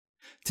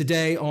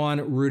Today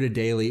on Rooted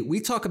Daily, we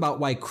talk about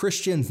why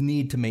Christians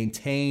need to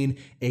maintain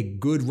a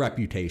good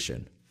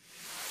reputation.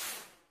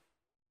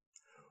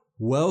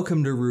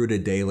 Welcome to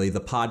Rooted Daily, the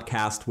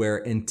podcast where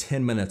in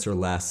 10 minutes or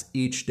less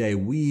each day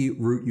we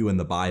root you in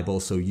the Bible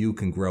so you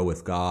can grow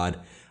with God.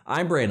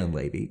 I'm Brandon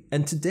Levy,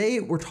 and today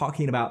we're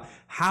talking about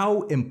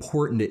how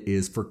important it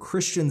is for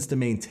Christians to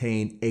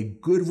maintain a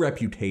good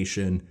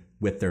reputation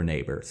with their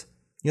neighbors.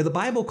 The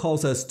Bible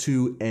calls us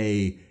to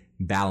a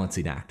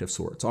balancing act of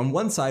sorts. On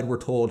one side, we're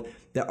told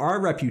that our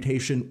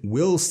reputation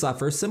will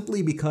suffer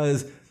simply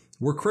because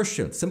we're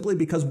Christians, simply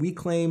because we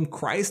claim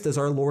Christ as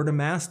our Lord and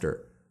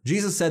Master.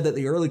 Jesus said that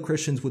the early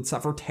Christians would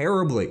suffer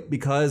terribly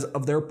because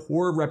of their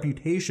poor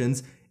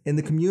reputations in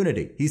the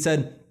community. He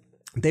said,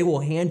 they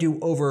will hand you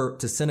over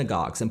to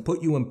synagogues and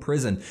put you in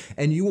prison,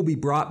 and you will be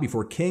brought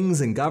before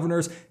kings and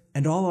governors,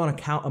 and all on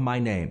account of my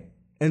name.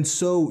 And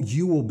so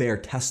you will bear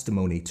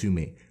testimony to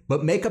me.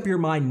 But make up your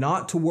mind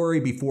not to worry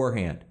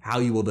beforehand how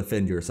you will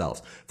defend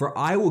yourselves. For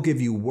I will give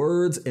you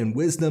words and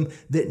wisdom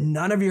that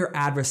none of your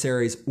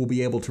adversaries will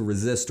be able to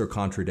resist or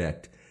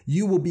contradict.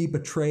 You will be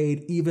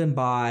betrayed even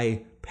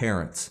by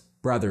parents,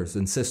 brothers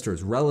and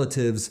sisters,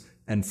 relatives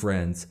and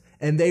friends,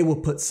 and they will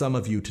put some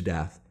of you to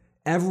death.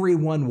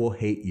 Everyone will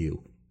hate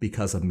you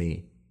because of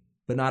me,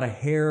 but not a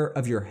hair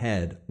of your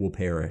head will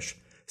perish.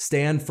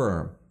 Stand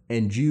firm,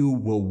 and you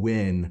will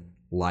win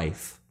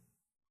life.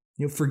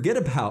 Forget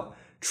about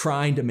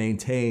trying to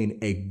maintain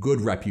a good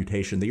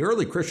reputation. The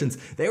early Christians,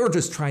 they were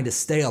just trying to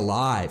stay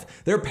alive.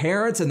 Their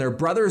parents and their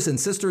brothers and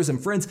sisters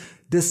and friends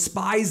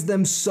despised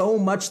them so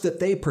much that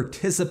they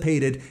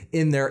participated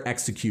in their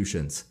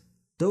executions.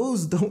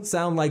 Those don't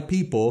sound like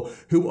people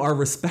who are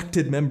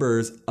respected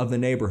members of the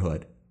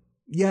neighborhood.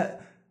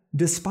 Yet,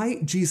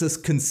 despite Jesus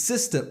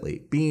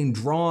consistently being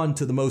drawn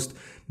to the most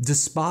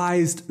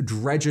despised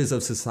dredges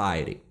of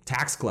society,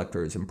 tax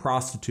collectors and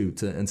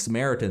prostitutes and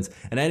Samaritans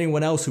and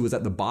anyone else who was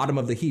at the bottom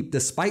of the heap,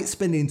 despite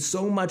spending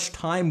so much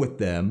time with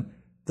them,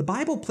 the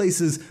Bible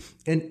places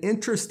an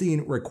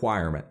interesting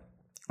requirement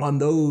on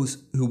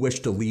those who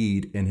wish to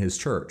lead in his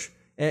church.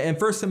 In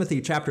 1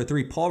 Timothy chapter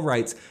 3, Paul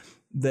writes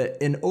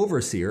that an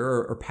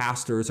overseer or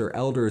pastors or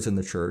elders in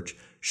the church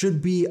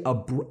should be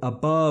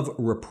above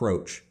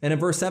reproach. And in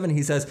verse 7,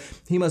 he says,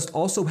 he must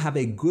also have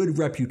a good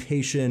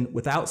reputation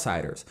with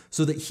outsiders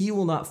so that he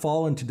will not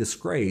fall into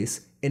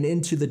disgrace and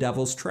into the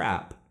devil's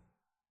trap.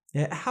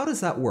 How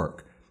does that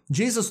work?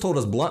 Jesus told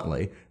us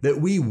bluntly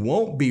that we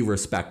won't be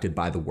respected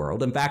by the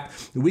world. In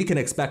fact, we can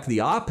expect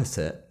the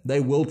opposite. They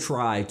will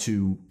try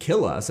to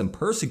kill us and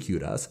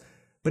persecute us.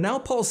 But now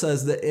Paul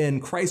says that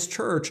in Christ's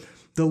church,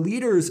 the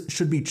leaders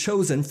should be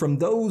chosen from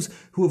those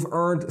who have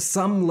earned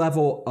some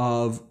level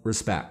of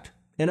respect.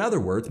 In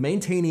other words,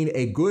 maintaining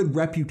a good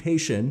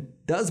reputation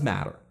does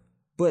matter,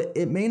 but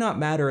it may not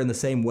matter in the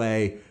same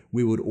way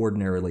we would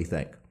ordinarily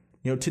think.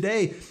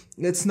 Today,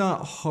 it's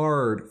not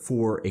hard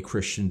for a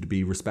Christian to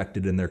be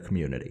respected in their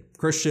community.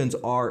 Christians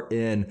are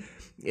in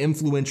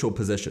influential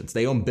positions.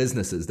 They own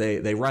businesses.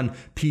 They run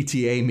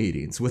PTA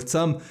meetings. With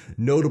some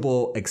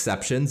notable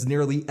exceptions,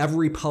 nearly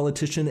every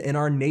politician in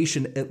our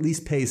nation at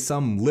least pays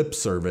some lip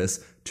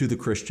service to the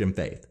Christian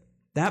faith.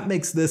 That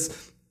makes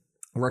this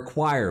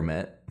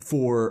requirement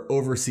for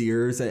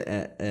overseers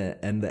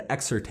and the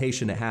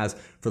exhortation it has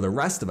for the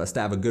rest of us to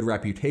have a good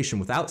reputation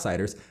with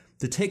outsiders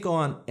to take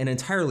on an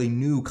entirely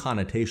new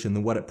connotation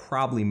than what it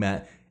probably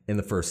meant in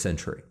the first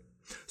century.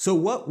 So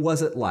what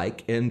was it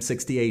like in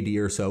 60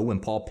 AD or so when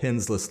Paul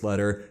pens this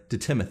letter to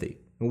Timothy?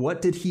 And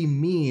what did he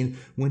mean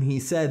when he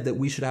said that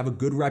we should have a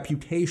good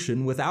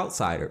reputation with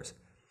outsiders?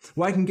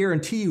 Well, I can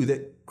guarantee you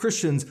that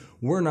Christians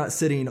were not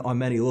sitting on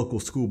many local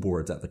school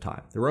boards at the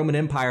time. The Roman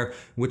Empire,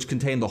 which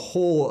contained the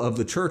whole of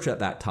the church at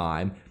that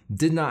time,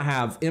 did not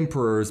have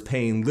emperors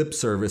paying lip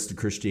service to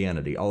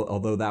Christianity,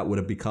 although that would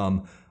have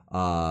become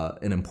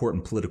an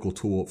important political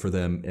tool for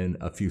them in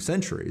a few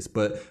centuries.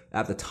 But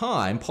at the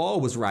time,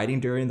 Paul was writing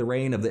during the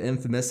reign of the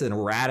infamous and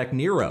erratic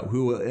Nero,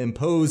 who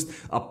imposed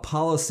a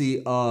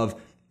policy of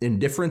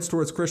indifference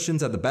towards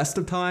Christians at the best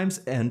of times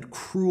and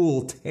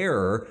cruel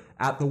terror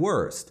at the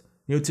worst.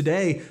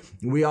 Today,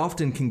 we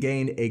often can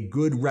gain a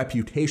good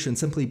reputation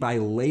simply by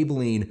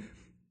labeling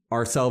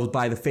ourselves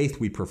by the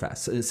faith we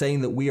profess. Saying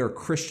that we are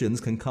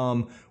Christians can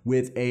come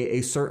with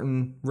a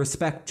certain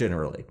respect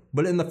generally.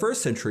 But in the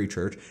first century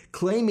church,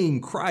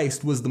 claiming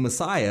Christ was the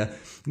Messiah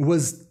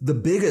was the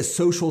biggest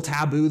social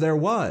taboo there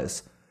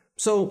was.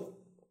 So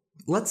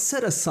let's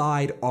set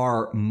aside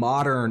our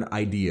modern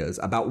ideas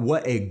about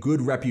what a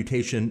good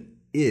reputation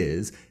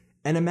is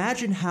and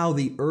imagine how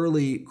the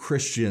early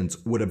Christians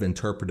would have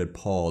interpreted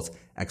Paul's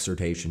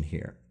exhortation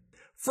here.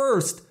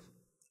 First,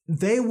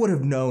 they would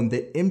have known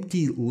that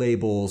empty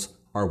labels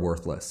are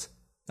worthless.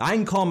 I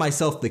can call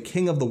myself the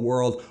king of the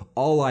world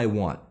all I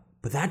want,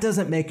 but that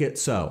doesn't make it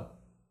so.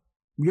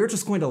 You're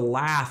just going to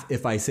laugh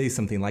if I say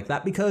something like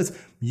that because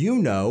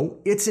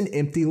it's an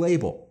empty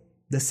label.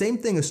 The same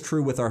thing is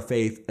true with our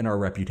faith and our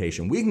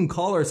reputation. We can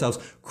call ourselves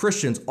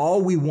Christians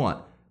all we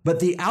want, but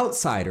the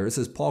outsiders,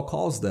 as Paul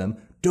calls them,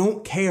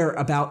 don't care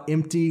about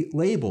empty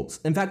labels.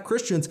 In fact,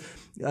 Christians,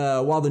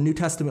 while the New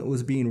Testament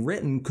was being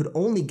written, could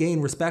only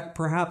gain respect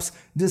perhaps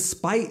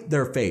despite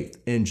their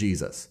faith in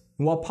Jesus.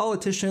 And while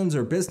politicians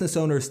or business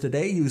owners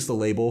today use the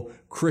label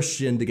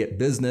Christian to get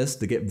business,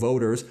 to get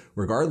voters,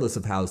 regardless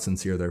of how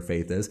sincere their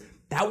faith is,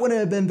 that wouldn't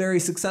have been very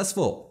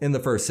successful in the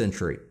first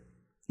century.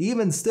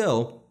 Even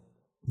still,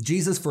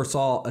 Jesus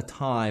foresaw a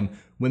time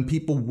when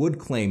people would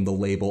claim the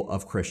label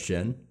of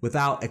Christian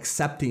without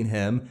accepting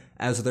him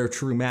as their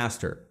true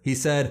master. He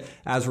said,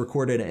 as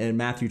recorded in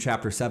Matthew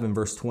chapter 7,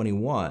 verse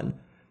 21,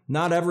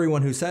 "Not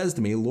everyone who says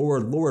to me,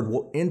 'Lord, Lord,'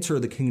 will enter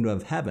the kingdom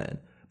of heaven,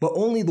 but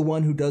only the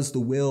one who does the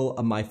will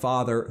of my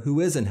Father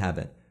who is in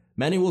heaven.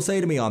 Many will say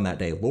to me on that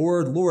day,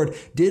 'Lord, Lord,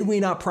 did we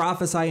not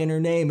prophesy in your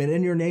name, and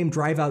in your name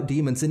drive out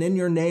demons, and in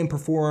your name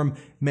perform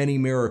many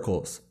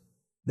miracles?'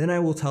 Then I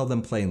will tell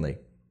them plainly,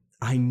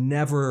 'I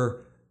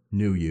never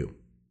knew you.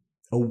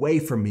 Away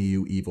from me,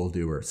 you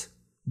evildoers.'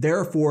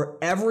 Therefore,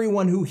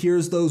 everyone who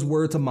hears those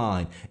words of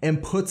mine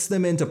and puts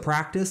them into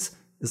practice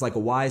is like a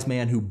wise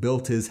man who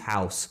built his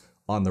house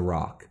on the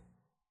rock."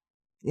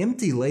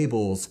 Empty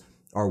labels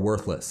are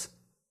worthless.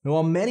 And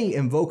while many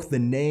invoke the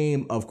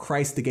name of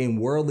Christ to gain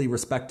worldly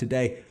respect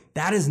today,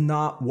 that is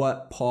not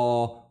what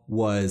Paul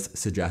was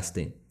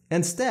suggesting.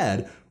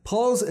 Instead,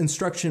 Paul's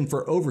instruction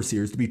for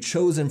overseers to be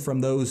chosen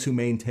from those who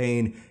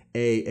maintain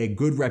a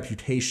good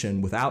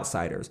reputation with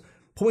outsiders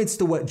points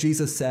to what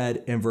Jesus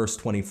said in verse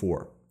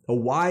 24. A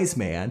wise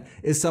man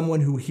is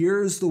someone who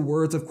hears the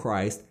words of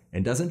Christ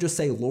and doesn't just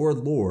say, "Lord,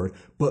 Lord,"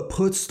 but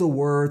puts the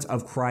words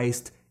of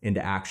Christ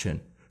into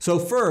action. So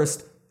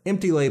first,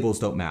 empty labels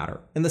don't matter.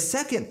 And the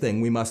second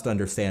thing we must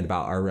understand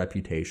about our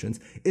reputations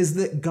is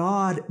that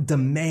God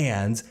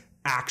demands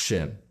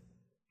action.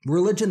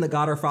 Religion that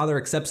God our Father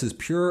accepts as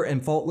pure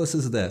and faultless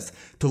as this: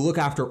 to look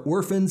after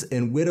orphans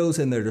and widows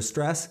in their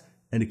distress,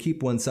 and to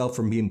keep oneself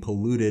from being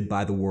polluted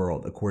by the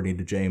world, according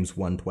to James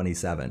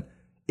 1:27.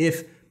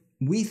 If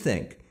we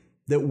think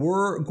that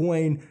we're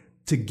going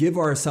to give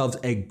ourselves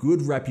a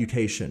good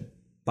reputation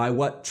by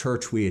what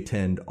church we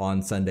attend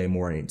on Sunday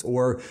mornings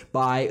or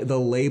by the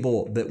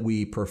label that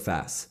we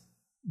profess,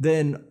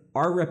 then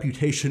our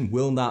reputation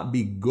will not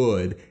be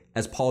good,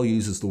 as Paul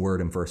uses the word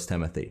in 1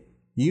 Timothy.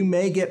 You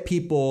may get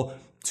people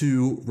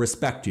to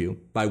respect you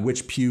by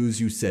which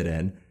pews you sit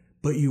in,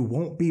 but you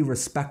won't be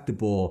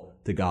respectable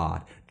to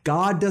God.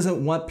 God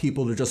doesn't want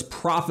people to just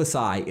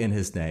prophesy in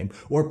his name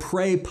or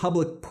pray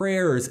public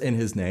prayers in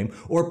his name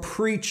or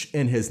preach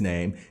in his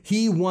name.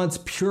 He wants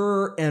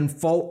pure and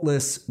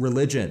faultless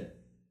religion.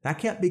 That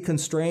can't be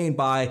constrained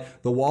by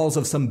the walls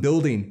of some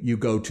building you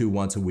go to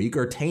once a week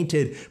or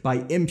tainted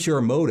by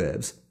impure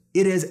motives.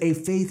 It is a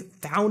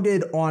faith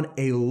founded on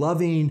a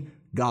loving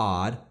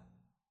God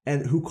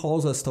and who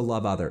calls us to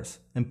love others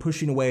and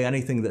pushing away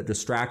anything that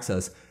distracts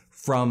us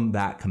from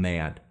that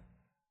command.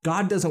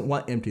 God doesn't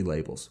want empty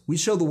labels. We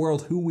show the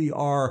world who we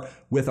are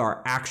with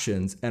our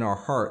actions and our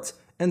hearts,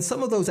 and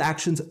some of those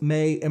actions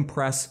may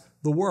impress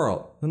the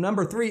world. And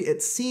number 3,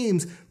 it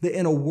seems that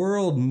in a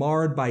world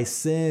marred by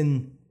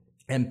sin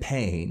and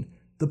pain,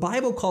 the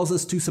Bible calls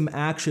us to some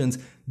actions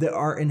that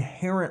are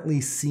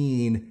inherently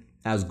seen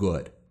as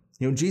good.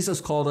 Jesus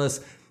called us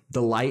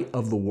the light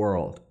of the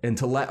world, and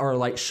to let our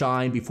light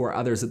shine before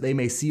others that they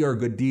may see our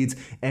good deeds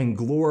and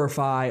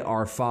glorify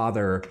our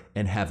Father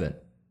in heaven.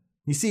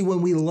 You see,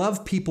 when we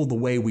love people the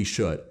way we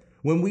should,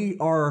 when we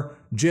are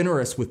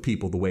generous with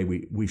people the way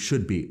we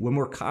should be, when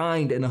we're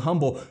kind and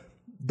humble,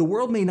 the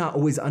world may not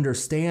always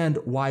understand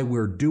why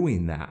we're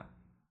doing that,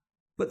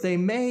 but they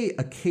may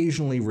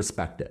occasionally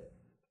respect it.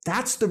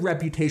 That's the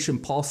reputation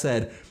Paul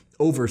said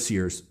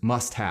overseers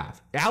must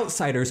have.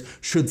 Outsiders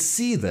should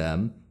see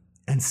them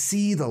and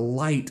see the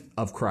light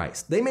of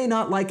Christ. They may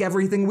not like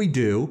everything we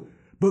do,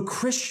 but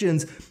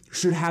Christians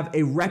should have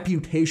a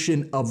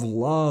reputation of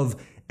love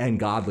and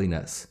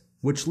godliness,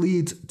 which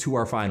leads to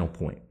our final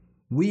point.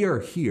 We are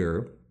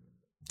here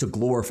to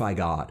glorify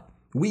God.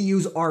 We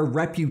use our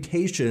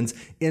reputations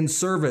in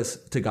service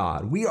to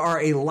God. We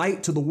are a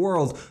light to the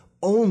world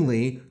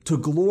only to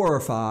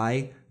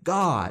glorify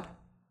God.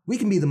 We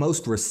can be the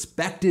most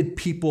respected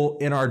people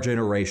in our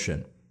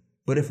generation,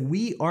 but if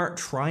we aren't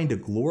trying to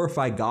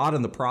glorify God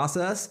in the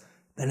process,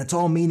 then it's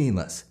all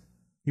meaningless.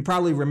 You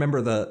probably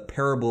remember the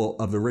parable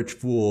of the rich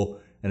fool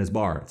and his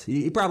barns.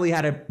 He probably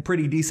had a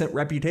pretty decent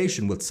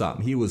reputation with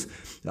some. He was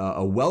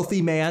a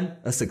wealthy man,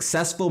 a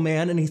successful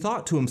man, and he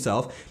thought to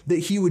himself that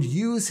he would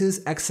use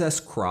his excess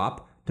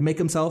crop to make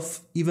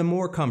himself even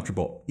more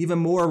comfortable, even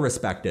more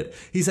respected.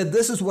 He said,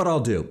 "This is what I'll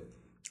do.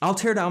 I'll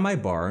tear down my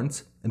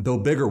barns and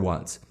build bigger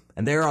ones.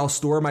 And there I'll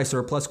store my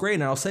surplus grain,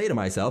 and I'll say to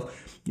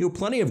myself,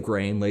 plenty of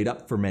grain laid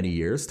up for many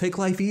years. Take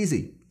life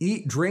easy.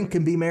 Eat, drink,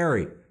 and be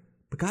merry."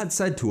 But God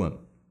said to him,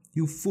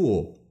 "You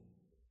fool,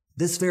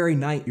 this very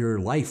night your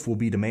life will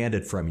be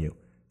demanded from you.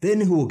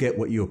 Then who will get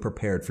what you have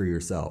prepared for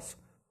yourself?"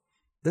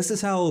 This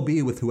is how it will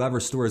be with whoever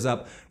stores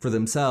up for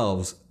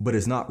themselves, but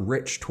is not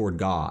rich toward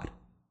God.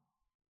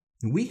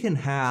 We can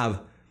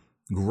have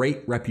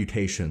great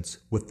reputations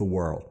with the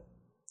world,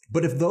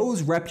 But if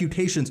those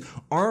reputations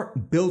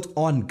aren't built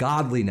on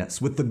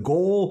godliness with the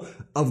goal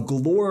of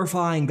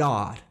glorifying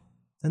God,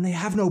 then they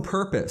have no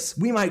purpose.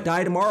 We might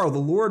die tomorrow. The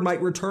Lord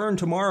might return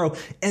tomorrow.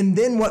 And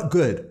then what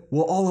good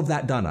will all of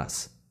that done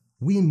us?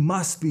 We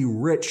must be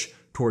rich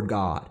toward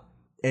God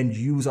and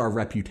use our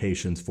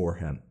reputations for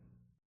him.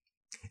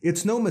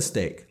 It's no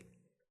mistake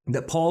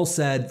that Paul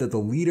said that the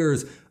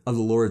leaders of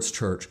the Lord's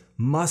church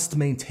must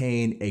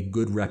maintain a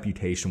good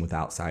reputation with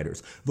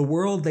outsiders. The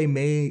world, they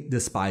may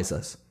despise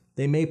us.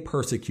 They may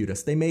persecute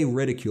us. They may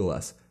ridicule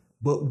us,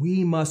 but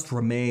we must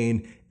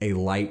remain a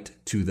light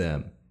to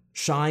them,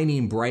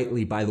 shining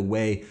brightly by the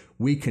way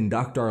we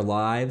conduct our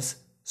lives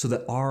so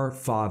that our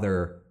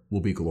Father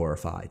will be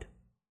glorified.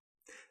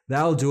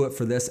 That'll do it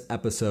for this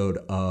episode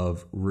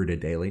of Rooted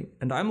Daily,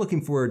 and I'm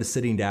looking forward to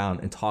sitting down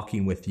and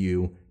talking with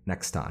you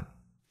next time.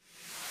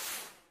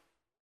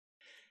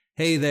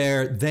 Hey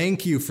there,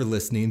 thank you for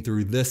listening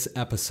through this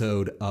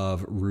episode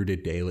of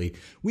Rooted Daily.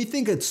 We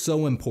think it's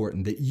so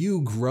important that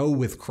you grow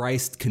with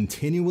Christ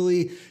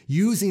continually,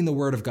 using the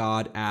Word of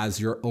God as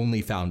your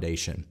only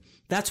foundation.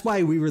 That's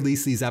why we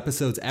release these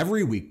episodes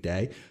every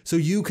weekday, so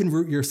you can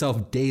root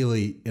yourself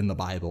daily in the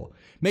Bible.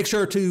 Make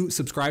sure to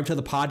subscribe to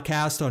the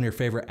podcast on your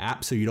favorite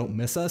app so you don't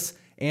miss us.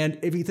 And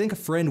if you think a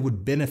friend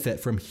would benefit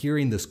from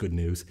hearing this good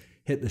news,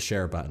 hit the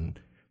share button.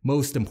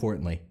 Most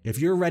importantly, if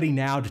you're ready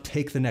now to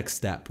take the next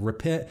step,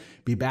 repent,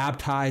 be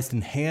baptized,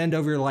 and hand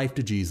over your life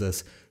to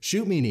Jesus,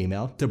 shoot me an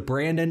email to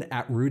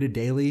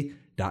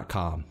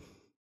brandon@rooteddaily.com.